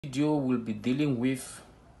Video will be dealing with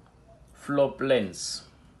floor plans.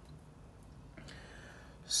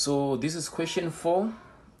 So this is question 4.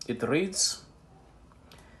 It reads,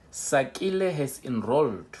 Sakile has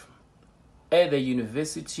enrolled at the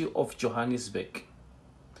University of Johannesburg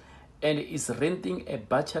and is renting a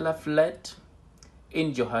bachelor flat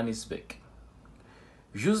in Johannesburg.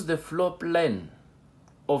 Use the floor plan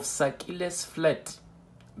of Sakile's flat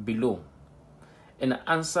below and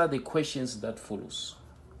answer the questions that follows.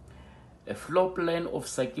 A floor plan of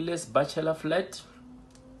Sakile's bachelor flat.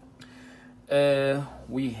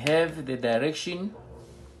 We have the direction.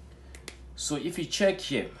 So if you check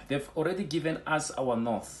here, they've already given us our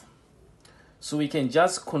north. So we can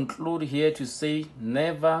just conclude here to say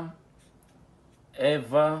never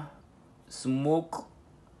ever smoke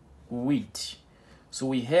weed. So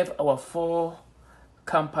we have our 4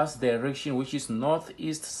 compass direction, which is north,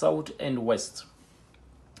 east, south, and west.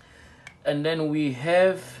 And then we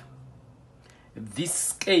have this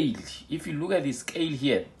scale. If you look at the scale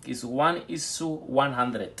here, is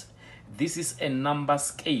 1:100. This is a number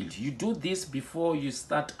scale. You do this before you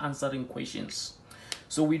start answering questions.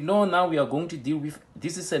 So we know now we are going to deal with,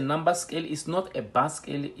 this is a number scale. It's not a bar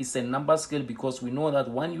scale, it's a number scale, because we know that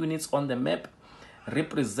 1 unit on the map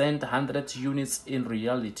represent 100 units in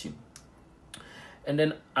reality. And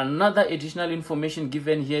then another additional information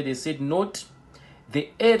given here, they said note the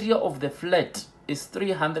area of the flat is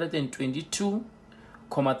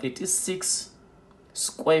 322,36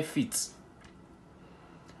 square feet.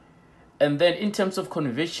 And then in terms of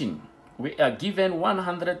conversion, we are given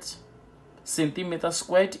 100 centimeters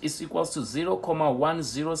squared is equals to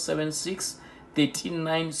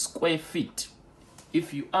 0,107639 square feet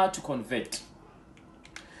if you are to convert.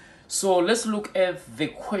 So let's look at the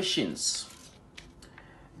questions.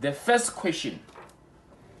 The first question,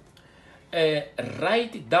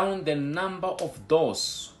 write down the number of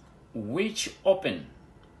doors which open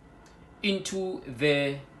into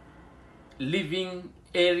the living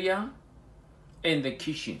area and the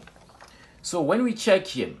kitchen. So when we check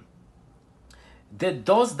here, the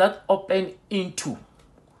doors that open into,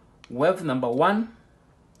 we have number 1,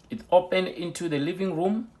 it open into the living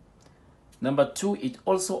room. Number 2, it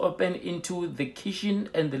also open into the kitchen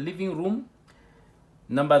and the living room.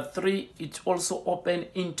 Number 3, it also open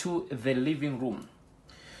into the living room.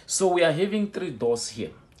 So we are having 3 doors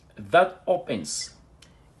here that opens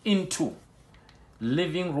into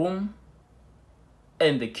living room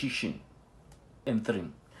and the kitchen and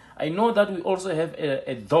 3. I know that we also have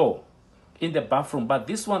a door in the bathroom, but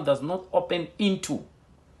this one does not open into.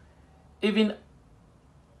 Even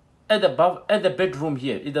at the bedroom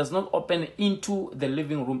here, it does not open into the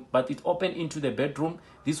living room, but it open into the bedroom.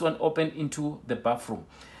 This one open into the bathroom.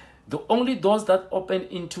 The only doors that open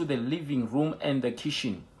into the living room and the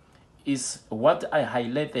kitchen is what I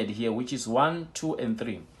highlighted here, which is 1, 2, and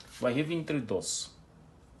 3. We're having 3 doors.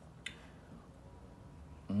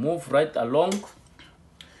 Move right along.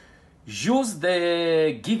 Use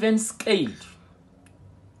the given scale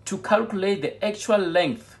to calculate the actual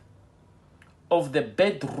length of the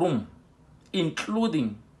bedroom,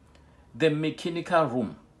 including the mechanical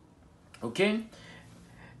room. Okay,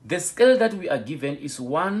 the scale that we are given is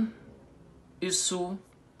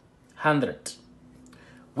 1:100,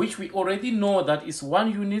 which we already know that is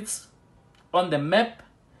 1 unit on the map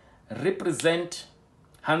represent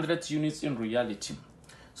 100 units in reality.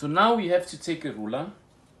 So now we have to take a ruler.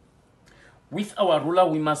 With our ruler,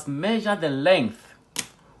 we must measure the length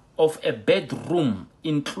of a bedroom,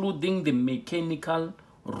 including the mechanical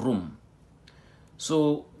room.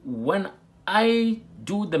 So when I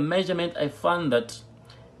do the measurement, I found that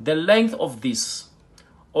the length of this,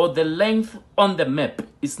 or the length on the map,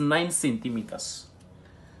 is 9 centimeters.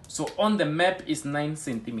 So on the map is 9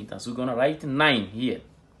 centimeters. We're going to write 9 here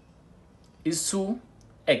is to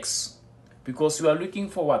x, because we are looking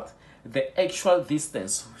for what? The actual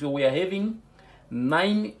distance. So we are having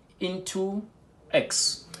 9 into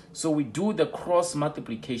x. So we do the cross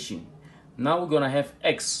multiplication. Now we're going to have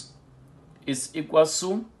x is equals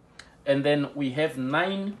to, and then we have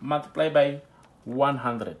 9 multiplied by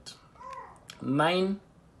 100. 9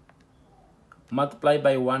 multiplied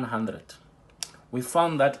by 100. We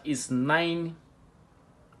found that is 900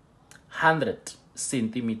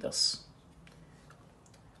 centimeters.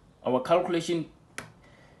 Our calculation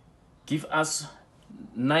give us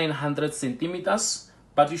 900 centimeters,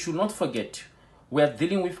 but you should not forget, we are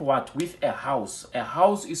dealing with what? With a house. A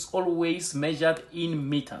house is always measured in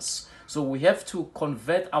meters. So we have to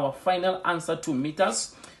convert our final answer to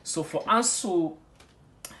meters. So for us to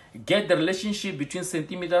get the relationship between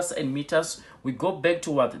centimeters and meters, we go back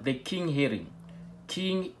to what? The King Herring.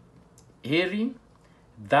 King Herring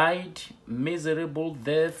died miserable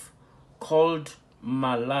death called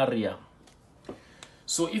malaria.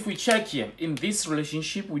 So if we check here in this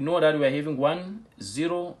relationship, we know that we are having 1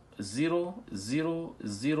 0 0 0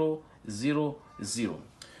 0 0 0.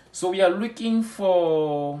 So we are looking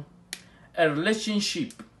for a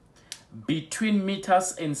relationship between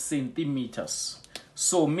meters and centimeters.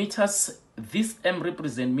 So meters, this M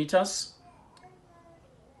represent meters,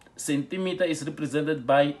 centimeter is represented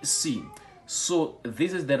by C. So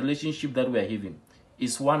this is the relationship that we are having,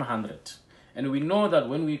 is 100. And we know that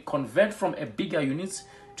when we convert from a bigger unit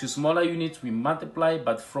to smaller units, we multiply,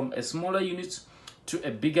 but from a smaller unit to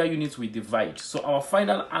a bigger unit, we divide. So our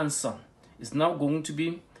final answer is now going to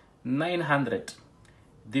be 900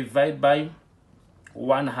 divided by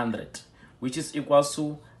 100, which is equal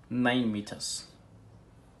to 9 meters.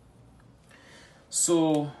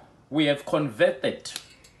 So we have converted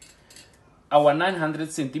our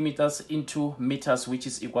 900 centimeters into meters, which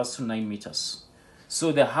is equal to 9 meters.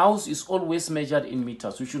 So the house is always measured in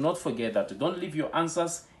meters. We should not forget that. Don't leave your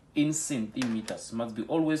answers in centimeters. It must be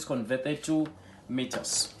always converted to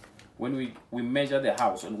meters when we measure the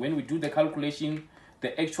house. And when we do the calculation,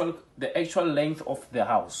 the actual length of the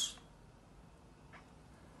house.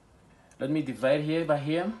 Let me divide here by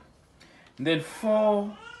here. And then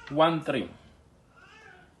 413.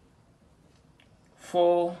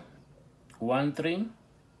 413.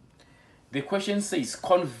 The question says,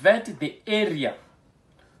 convert the area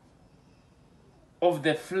of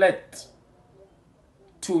the flat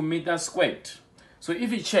to meters squared. So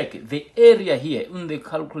if you check the area here in the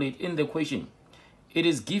question, it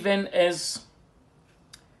is given as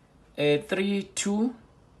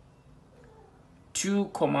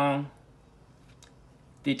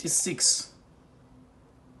 322,36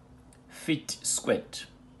 feet squared.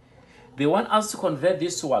 They want us to convert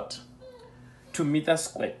this to what? To meters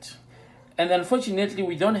squared. And unfortunately,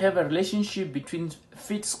 we don't have a relationship between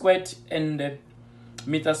feet squared and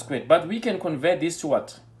meter squared. But we can convert this to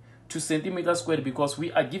what? To centimeter squared, because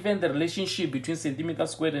we are given the relationship between centimeter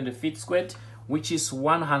squared and the feet squared, which is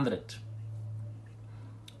 100.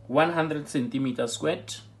 100 centimeters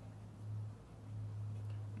squared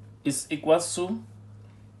is equals to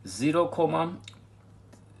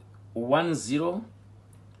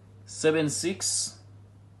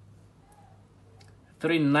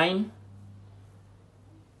 0.107639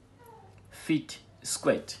 feet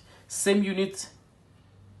squared. Same unit,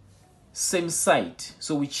 same side.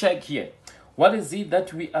 So we check here. What is it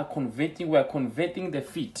that we are converting? We are converting the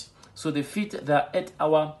feet. So the feet that are at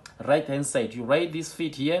our right hand side. You write this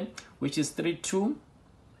feet here, which is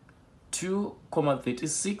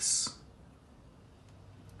 322,36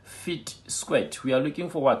 feet squared. We are looking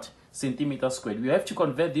for what? Centimeter squared. We have to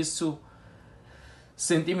convert this to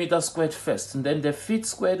centimeter squared first, and then the feet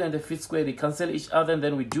squared and the feet squared, they cancel each other, and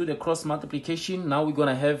then we do the cross multiplication. Now we're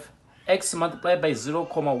gonna have x multiplied by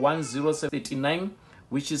 0.1039,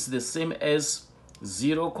 which is the same as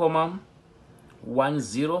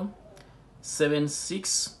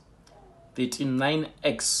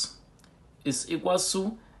 0.107639x is equals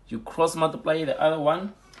to, you cross multiply the other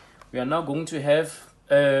one, we are now going to have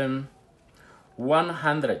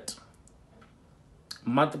 100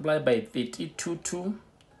 multiplied by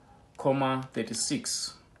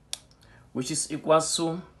 322,36, which is equals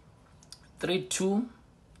to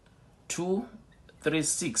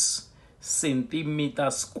 32236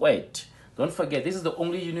 centimeters squared. Don't forget, this is the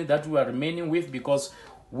only unit that we are remaining with because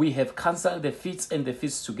we have cancelled the feet and the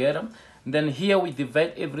feet together. And then here we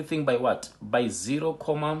divide everything by what? By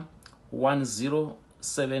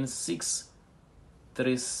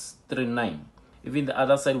 0.107639. Even the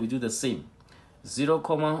other side we do the same.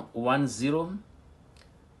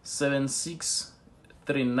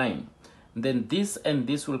 0.107639. Then this and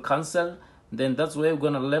this will cancel. Then that's where we're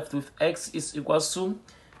gonna left with x is equals to.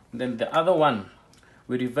 Then the other one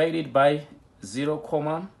we divide it by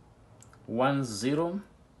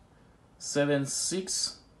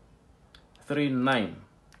 0.107639.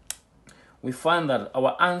 We find that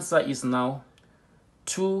our answer is now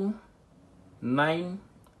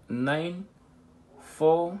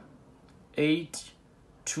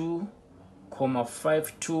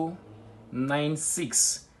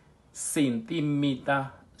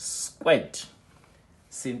centimeter squared.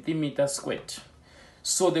 Centimeter squared.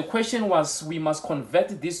 So the question was, we must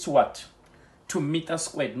convert this to what? To meter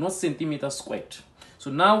squared, not centimeter squared. So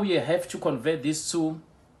now we have to convert this to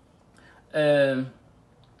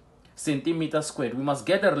centimeter squared. We must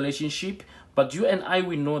get a relationship, but you and I,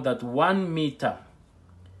 we know that 1 meter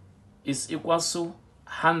is equal to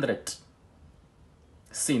 100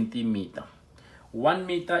 centimeter. 1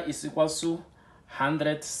 meter is equal to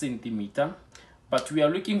 100 centimeter. But we are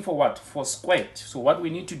looking for what? For squared. So what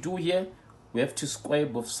we need to do here, we have to square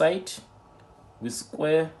both sides. We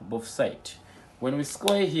square both sides. When we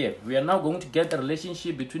square here, we are now going to get the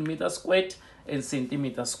relationship between meter squared and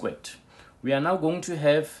centimeter squared. We are now going to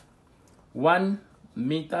have 1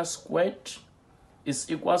 meter squared is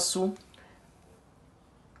equals to,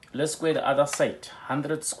 let's square the other side,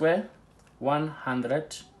 100 square,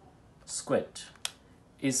 100 squared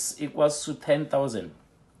is equals to 10,000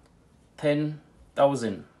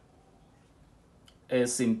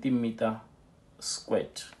 centimeter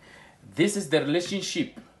squared. This is the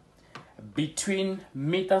relationship between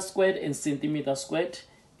meter squared and centimeter squared.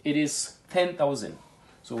 It is 10,000.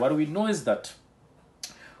 So what we know is that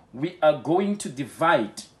we are going to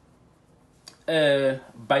divide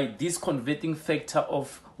by this converting factor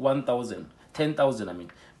of 1,000, 10,000 I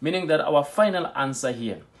mean, meaning that our final answer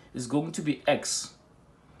here is going to be x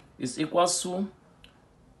is equals to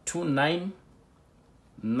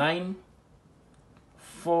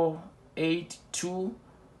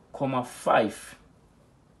 299,482,5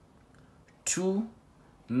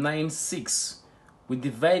 296. We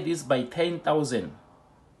divide this by 10,000.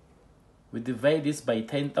 We divide this by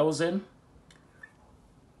 10,000.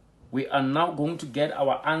 We are now going to get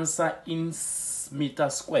our answer in meter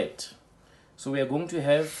squared. So we are going to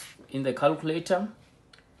have in the calculator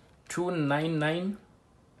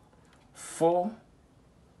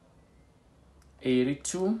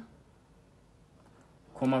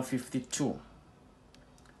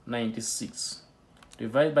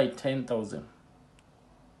divided by 10,000.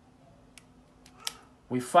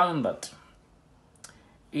 We found that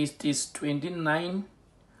it is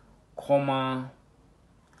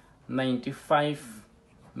 29,95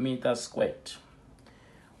 meters squared.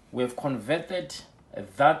 We have converted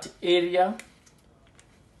that area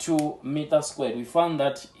to meter squared. We found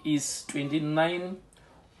that is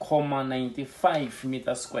 29,95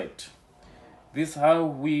 meters squared. This is how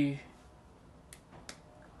we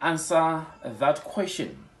answer that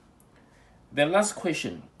question. The last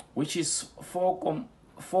question, which is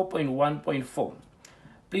 4.1.4.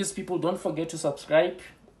 Please, people, don't forget to subscribe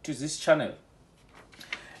to this channel.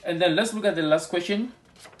 And then let's look at the last question.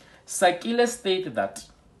 Sakile stated that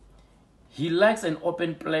he likes an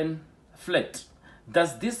open plan flat.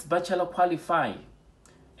 Does this bachelor qualify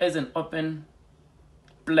as an open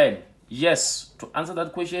plan? Yes. To answer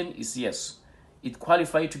that question is yes. It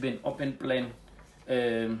qualifies to be an open plan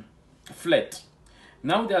flat.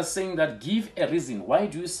 Now they are saying that give a reason. Why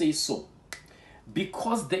do you say so?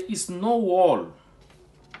 Because there is no wall.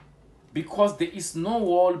 Because there is no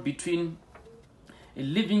wall between a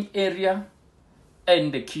living area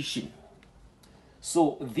and the kitchen.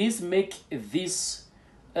 So this makes this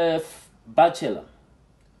bachelor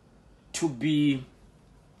to be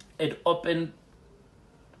an open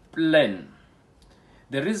plan.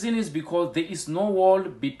 The reason is because there is no wall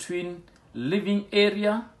between living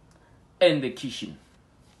area and the kitchen.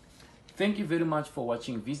 Thank you very much for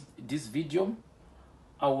watching this video.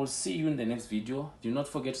 I will see you in the next video. Do not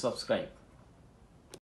forget to subscribe.